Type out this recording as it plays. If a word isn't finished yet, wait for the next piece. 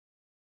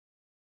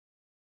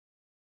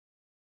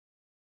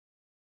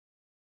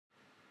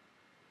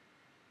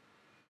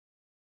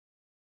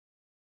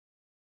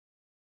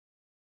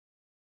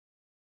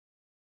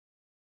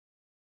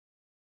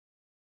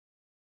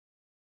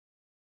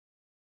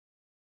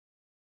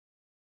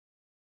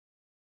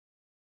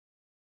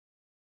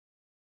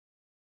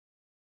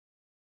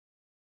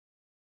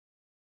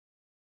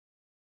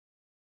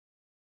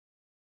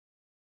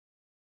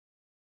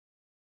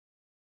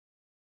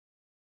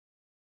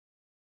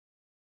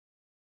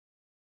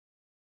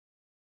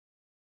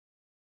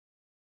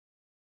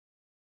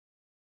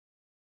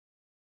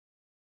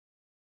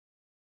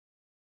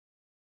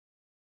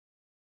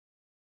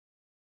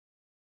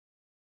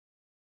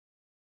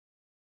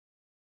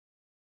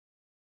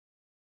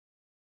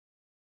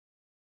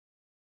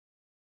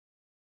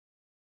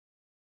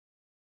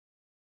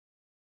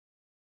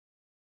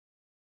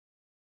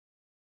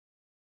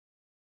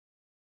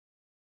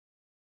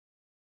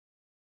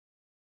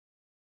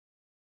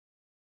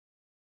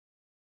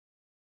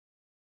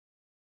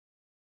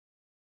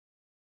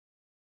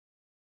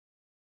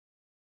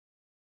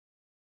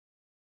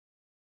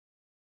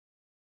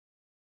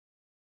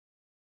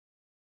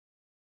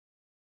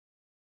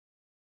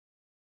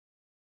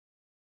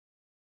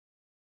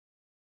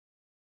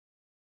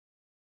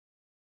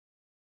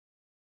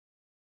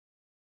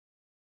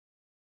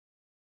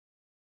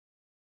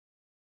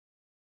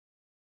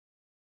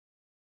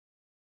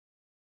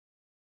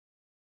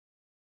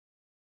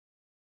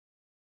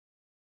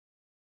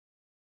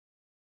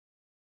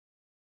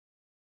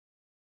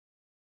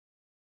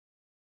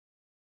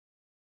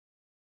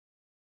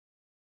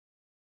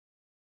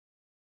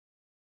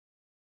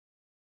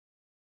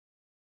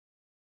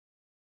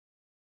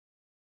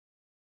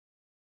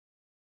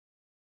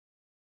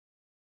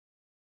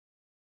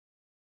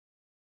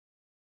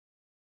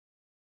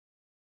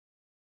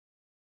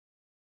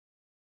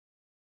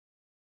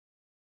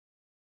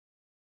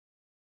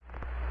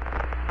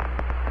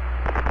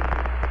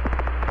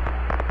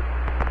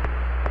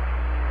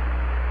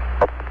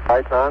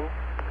Lights on.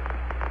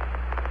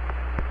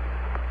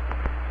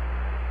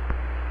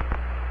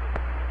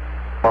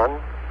 One,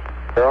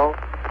 zero.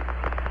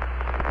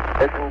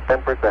 Ignition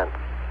 10%.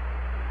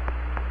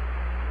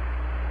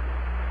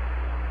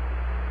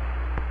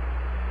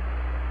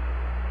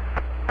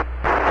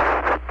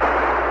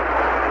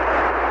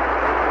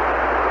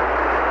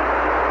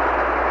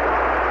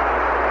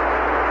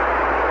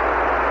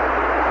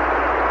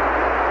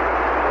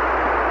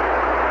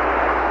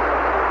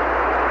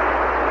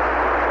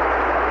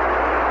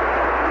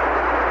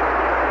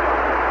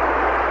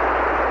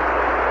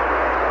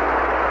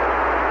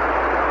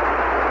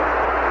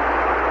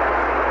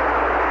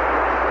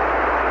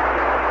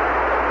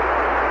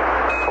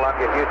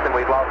 Houston,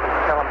 we've lost him.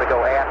 Tell him to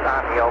go aft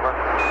on me, over.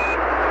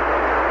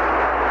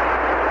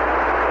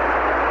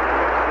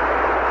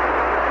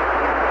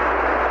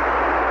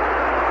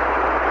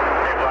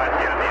 They've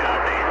lost you on the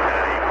out-base,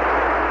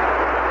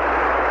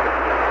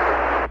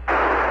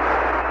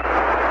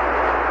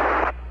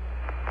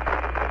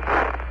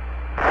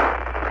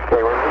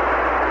 Okay, we're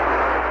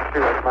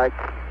good, Mike.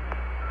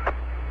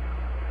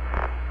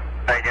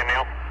 Say again,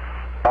 Neil?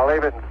 I'll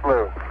leave it in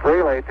flu.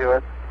 Relay to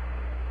us.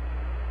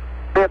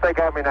 See if they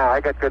got me now. I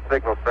got good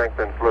signal strength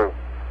in flu.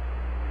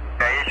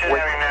 Yeah, you should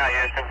have him now,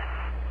 Houston.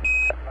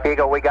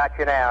 Eagle, we got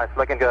you now. It's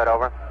looking good,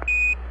 over.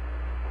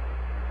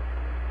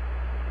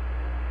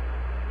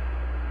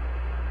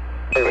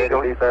 Hey,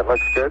 Eagle, that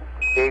looks good.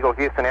 Eagle,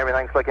 Houston,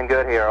 everything's looking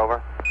good here,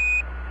 over.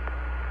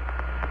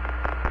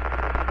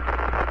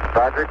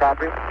 Roger,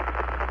 copy.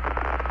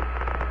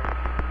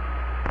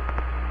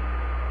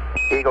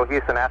 Eagle,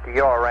 Houston, after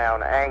yaw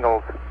around,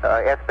 angles,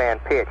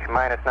 S-band pitch,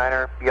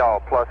 -9er, yaw,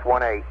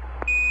 +18.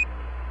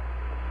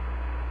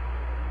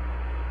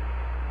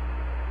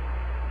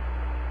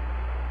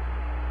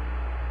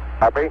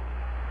 Copy.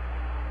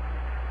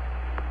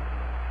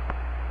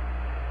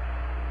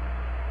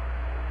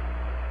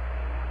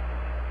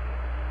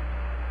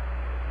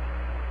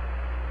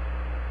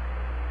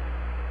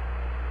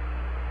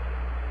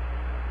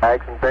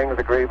 Tags and things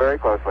agree very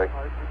closely.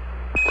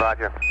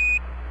 Roger.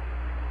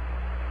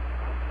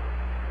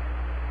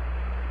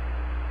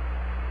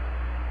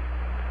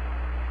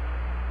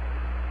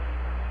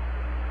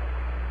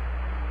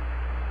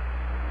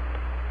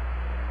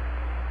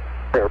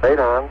 Okay, right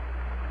on.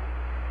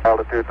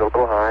 Altitude's a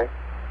little high.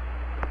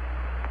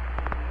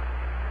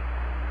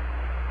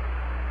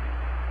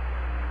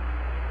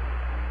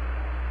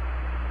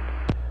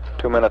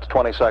 Two minutes,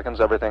 20 seconds,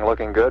 everything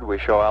looking good. We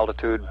show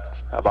altitude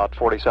about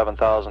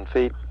 47,000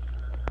 feet.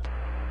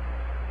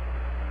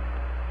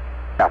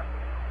 Yeah.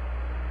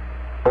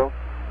 Cool.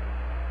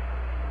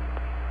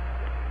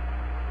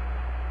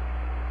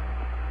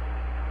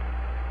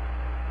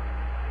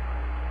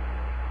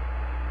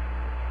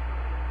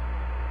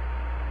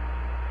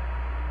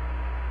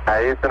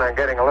 Houston, I'm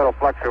getting a little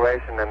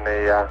fluctuation in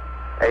the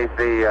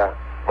AC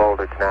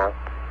voltage now.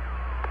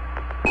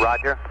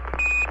 Roger.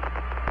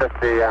 Just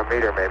the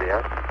meter maybe,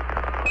 huh?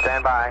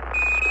 Stand by.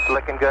 It's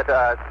looking good to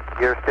us.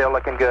 You're still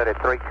looking good at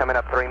coming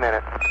up 3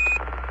 minutes.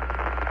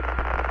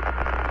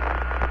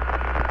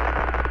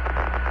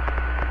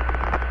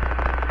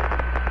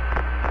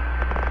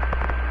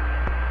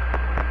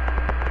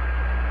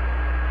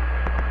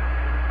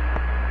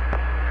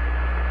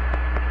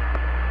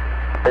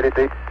 Pretty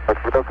deep.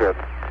 Looks real good.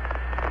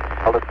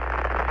 Hold it.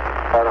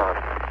 Right on.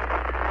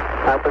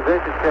 Our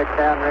position check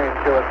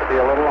downrange show us to be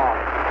a little off.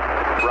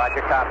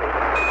 Roger, copy.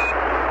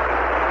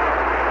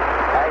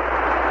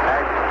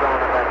 Actually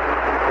going about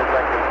 2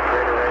 seconds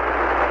greater rate.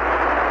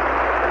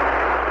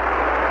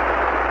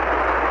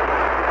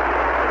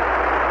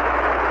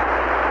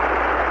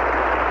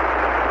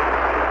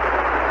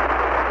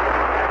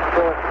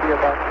 So it's be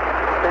about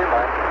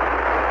standby.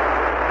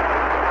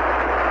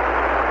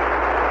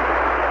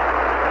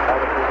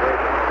 Altitude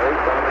rate is 8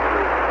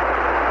 degrees.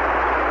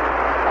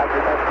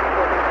 Roger, that's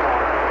pretty small.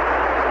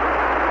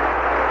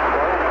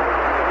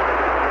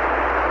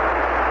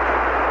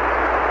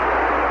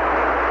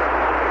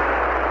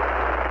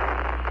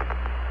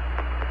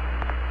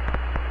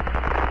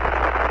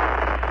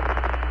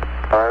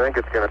 I think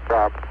it's going to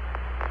drop.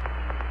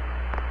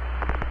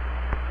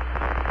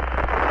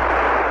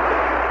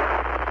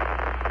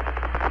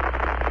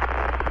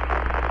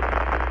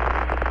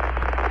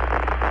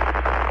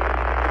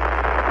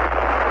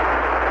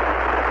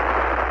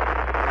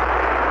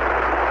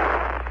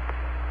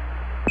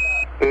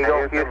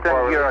 Eagle,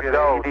 Houston, you're a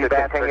go to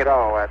continue.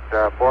 Go at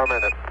 4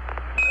 minutes.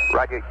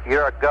 Roger,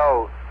 you're a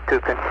go to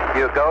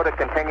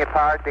continue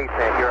power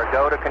descent. You're a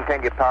go to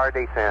continue power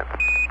descent.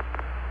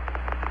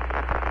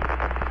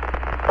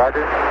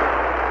 Roger.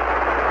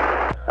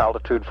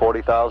 Altitude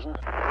 40,000.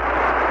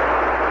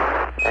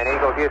 And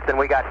Eagle, Houston,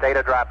 we got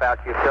data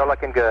dropouts. You're still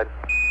looking good.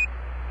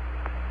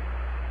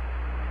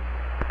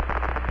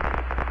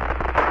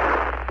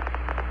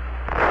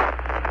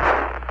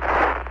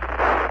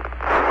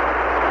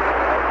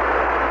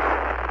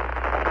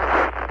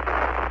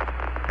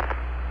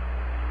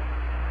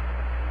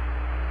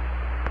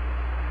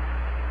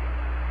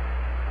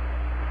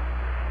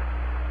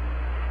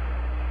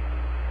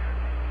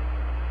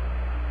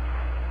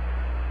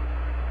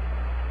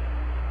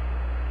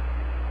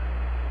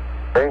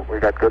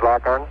 got good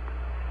lock on.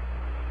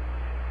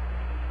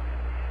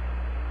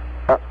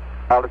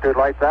 Altitude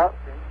lights out.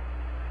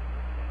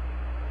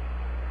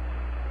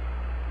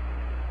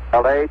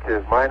 LH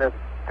is minus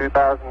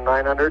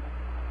 2,900.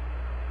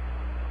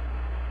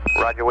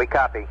 Roger, we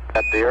copy.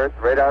 At the Earth,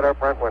 right out our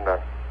front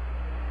window.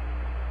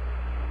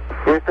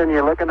 Houston,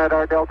 you're looking at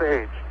our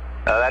Delta H.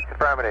 That's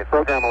affirmative.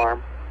 Program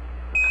alarm.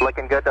 It's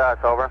looking good to us,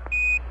 over.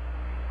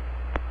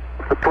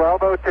 It's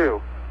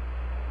 1202.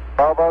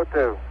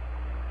 1202.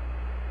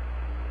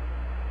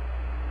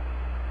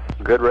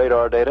 Good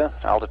radar data.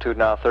 Altitude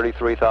now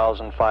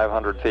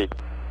 33,500 feet.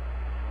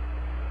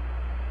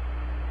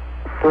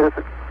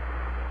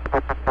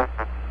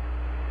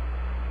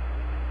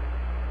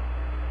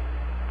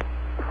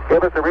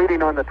 Give us a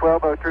reading on the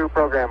 1202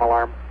 program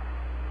alarm.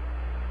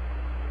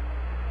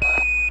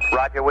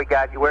 Roger, we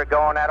got you. We're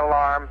going at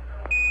alarm.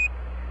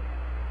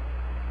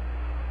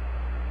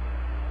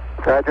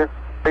 Roger,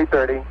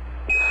 330.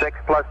 6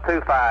 plus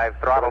 25,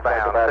 throttle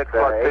down. 6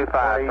 plus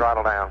 25,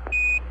 throttle down.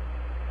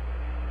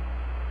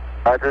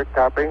 Roger,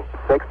 copy.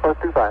 6 plus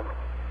 25.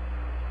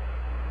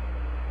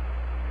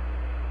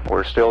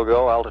 We're still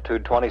go.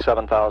 Altitude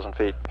 27,000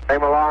 feet.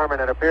 Same alarm,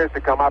 and it appears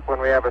to come up when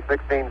we have a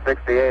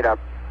 1668 up.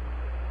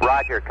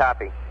 Roger,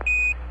 copy.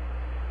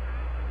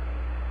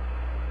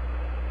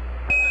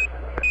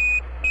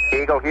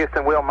 Eagle,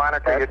 Houston, we'll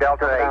monitor your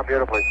Delta Coming down 8.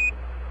 beautifully.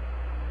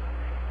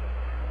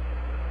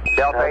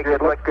 Delta H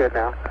It looks good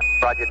now.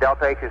 Roger,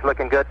 Delta H is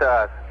looking good to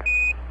us.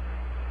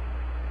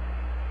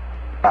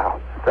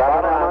 Wow.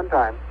 Throttle down on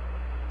time.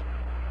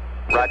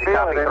 Roger, Feel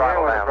copy, it in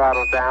throttle here when down.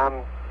 throttle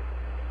down.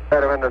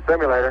 Instead of in the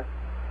simulator.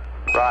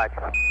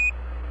 Roger.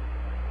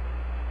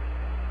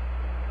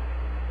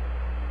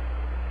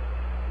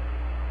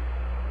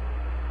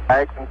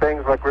 Bags and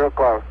things look real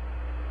close.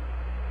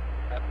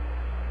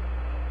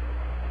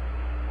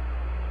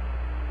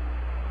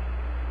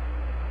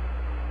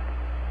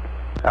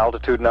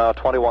 Altitude now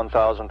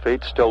 21,000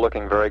 feet. Still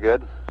looking very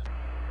good.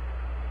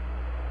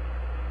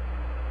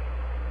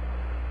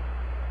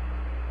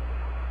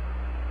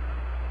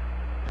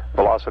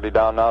 Velocity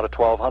down now to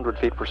 1,200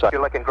 feet per second.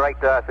 You're looking great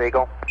to us,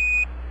 Eagle.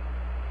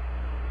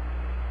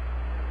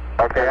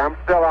 Okay, I'm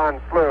still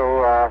on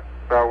flu,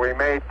 so we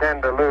may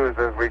tend to lose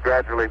as we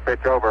gradually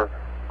pitch over.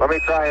 Let me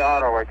try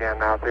auto again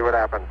now, see what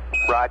happens.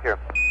 Roger.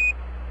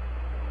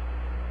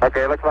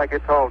 Okay, looks like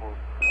it's holding.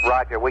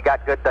 Roger, we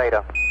got good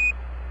data.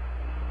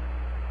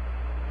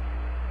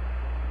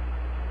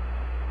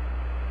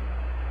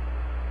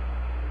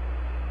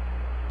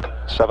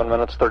 Seven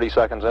minutes, 30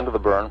 seconds into the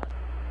burn.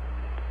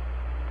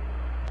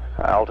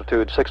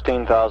 Altitude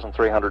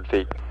 16,300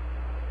 feet.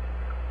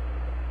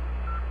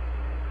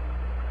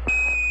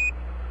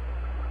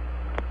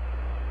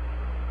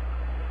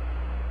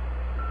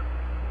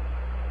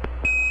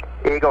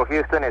 Eagle,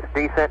 Houston, it's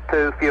descent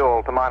to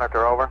fuel to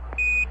monitor, over.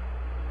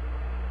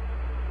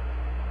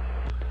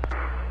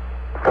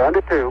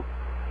 72.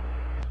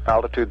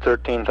 Altitude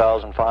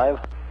 13,005.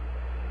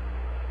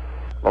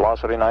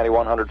 Velocity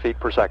 9,100 feet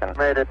per second.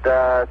 Made it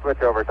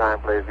switch over time,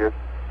 please, Houston.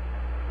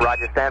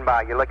 Roger, stand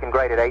by. You're looking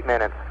great at 8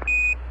 minutes.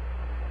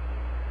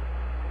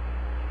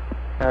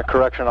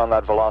 Correction on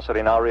that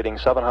velocity, now reading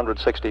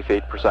 760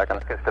 feet per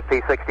second. It's the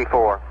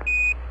P64.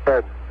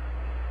 Good.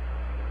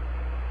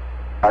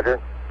 Roger.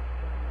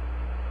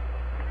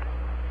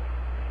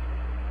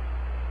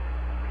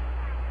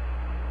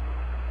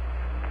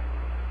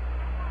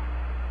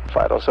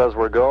 Fido says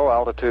we're go.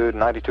 Altitude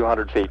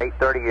 9,200 feet.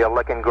 830, you're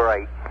looking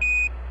great.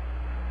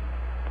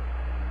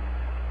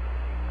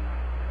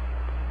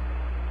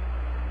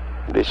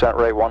 Descent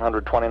rate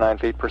 129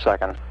 feet per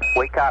second.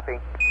 We copy.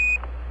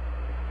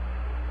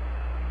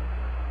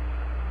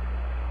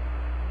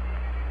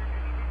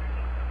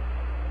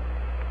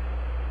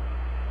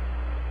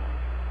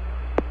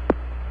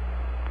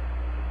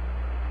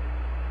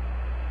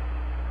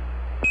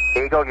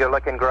 Eagle, you're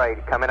looking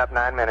great. Coming up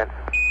 9 minutes.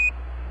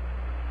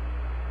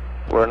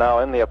 We're now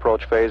in the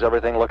approach phase.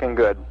 Everything looking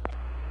good.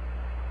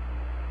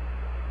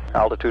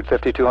 Altitude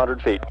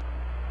 5,200 feet.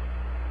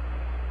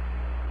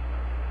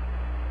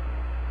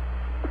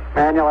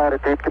 Manual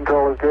attitude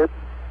control is good.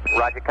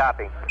 Roger,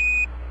 copy.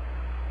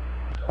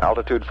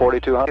 Altitude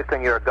 4,200.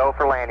 Houston, you're a go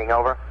for landing,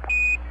 over.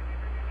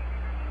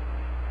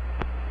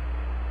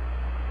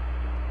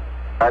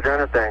 Roger,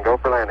 understand. Go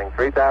for landing.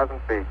 3,000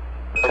 feet.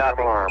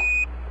 Copy. Alarm.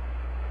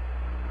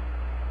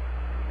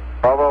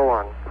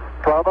 1201.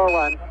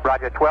 1201.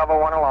 Roger,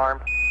 1201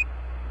 alarm.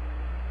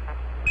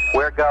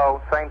 We're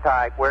go, same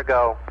type, we're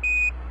go.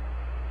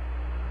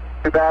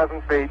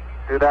 2,000 feet.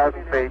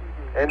 2,000 feet.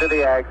 Into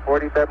the ag,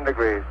 47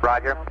 degrees.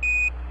 Roger.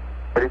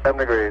 47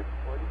 degrees.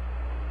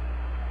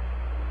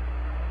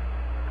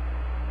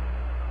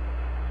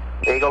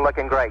 Eagle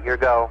looking great, you're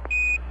go.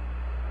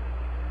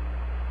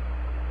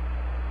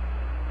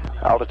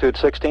 Altitude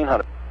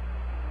 1,600.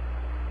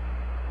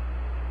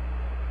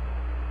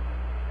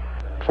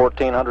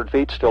 1,400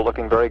 feet, still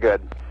looking very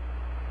good.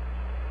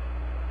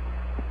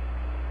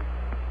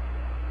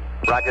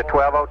 Roger,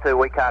 1202,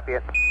 we copy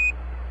it.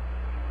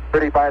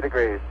 35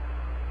 degrees.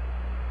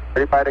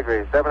 35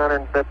 degrees.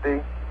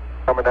 750.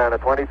 coming down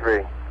at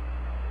 23.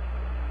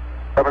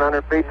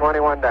 700 feet,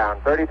 21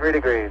 down, 33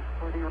 degrees.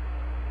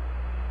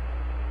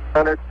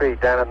 100 feet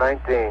down at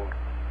 19.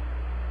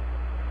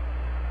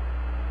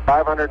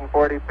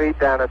 540 feet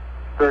down at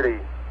 30,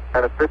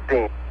 down at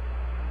 15.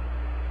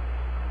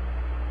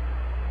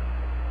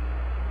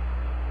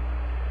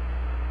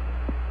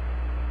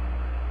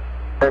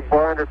 Okay,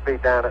 400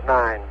 feet down at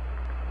 9.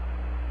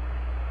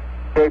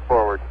 Gate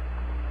forward.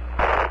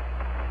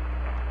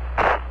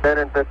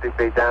 1050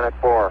 feet down at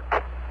 4.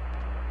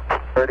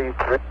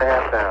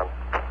 33.5 down.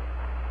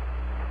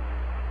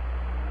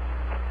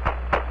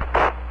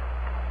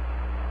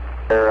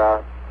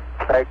 They're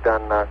pegged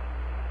on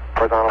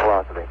horizontal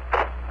velocity.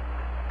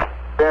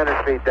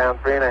 300 feet down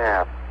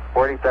 3.5.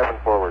 47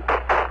 forward.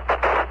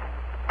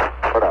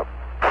 Put up.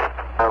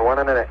 Down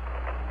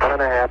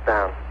 1.5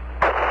 down.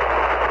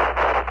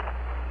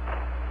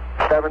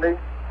 70.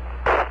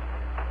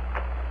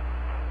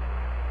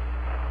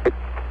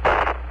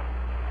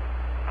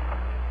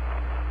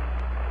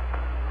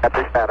 Got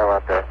the shadow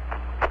out there.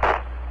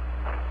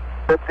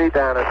 50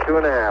 down at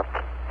 2.5.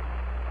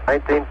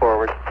 19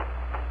 forward.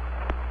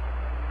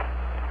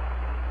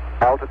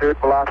 Altitude,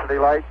 velocity,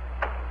 light.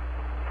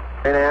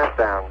 3.5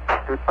 down.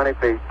 220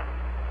 feet.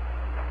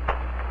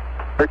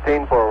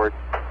 13 forward.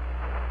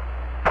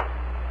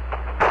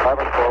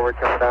 11 forward,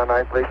 coming down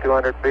nicely.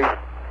 200 feet.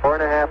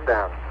 4.5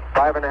 down.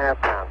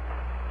 5.5 down.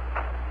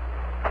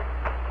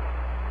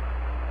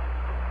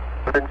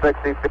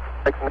 160 feet.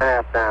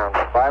 6.5 down.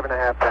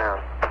 5.5 down.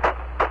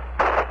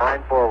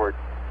 9 forward.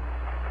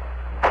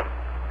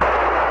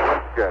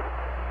 That's good.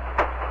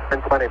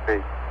 120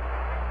 feet.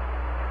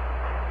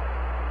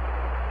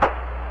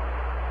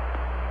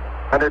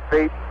 100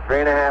 feet,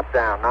 3.5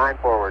 down, 9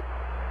 forward.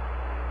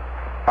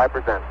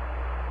 5%.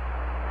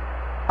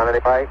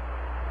 185.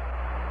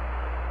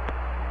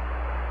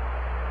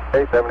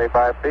 Okay,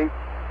 75 feet.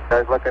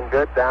 Guys looking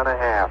good, down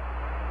 1/2.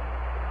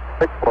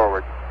 6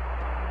 forward.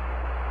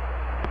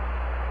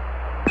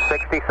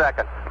 60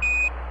 seconds.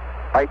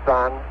 Lights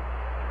on.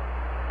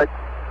 6.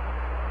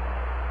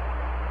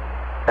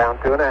 Down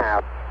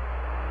 2.5.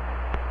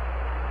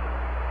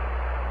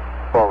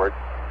 Forward.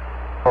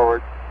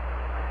 Forward.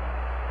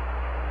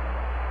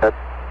 That's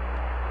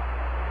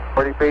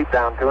 40 feet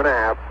down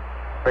 2.5.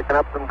 Picking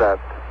up some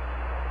dust.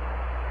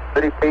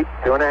 30 feet,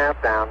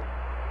 2.5 down.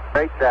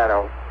 Great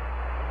shadow.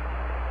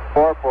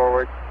 4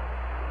 forward.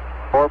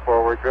 4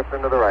 forward.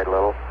 Drifting to the right a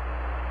little.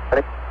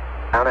 20,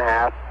 down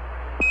 1/2.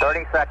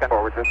 30 seconds.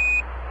 Forward just.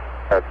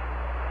 Good.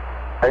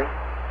 Okay.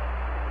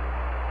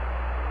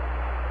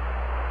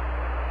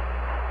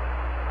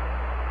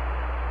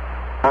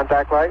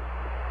 Contact light.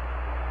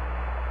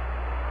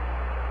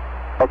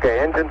 Okay,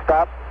 engine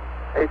stop.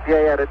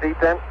 ACA at a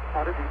detent.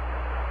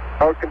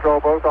 Nose control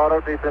both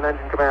auto. Descent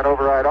engine command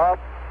override off.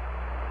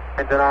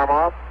 Engine arm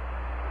off.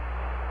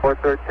 Port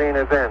 13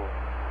 is in.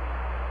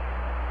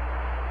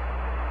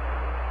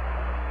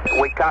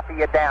 We copy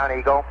you down,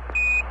 Eagle.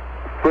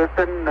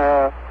 Houston,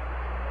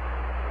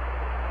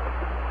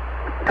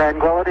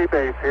 Tranquility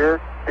Base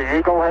here. The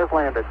Eagle has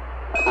landed.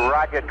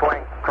 Roger,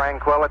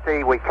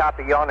 Tranquility. We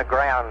copy you on the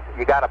ground.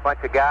 You got a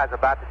bunch of guys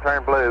about to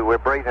turn blue. We're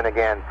breathing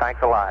again.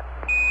 Thanks a lot.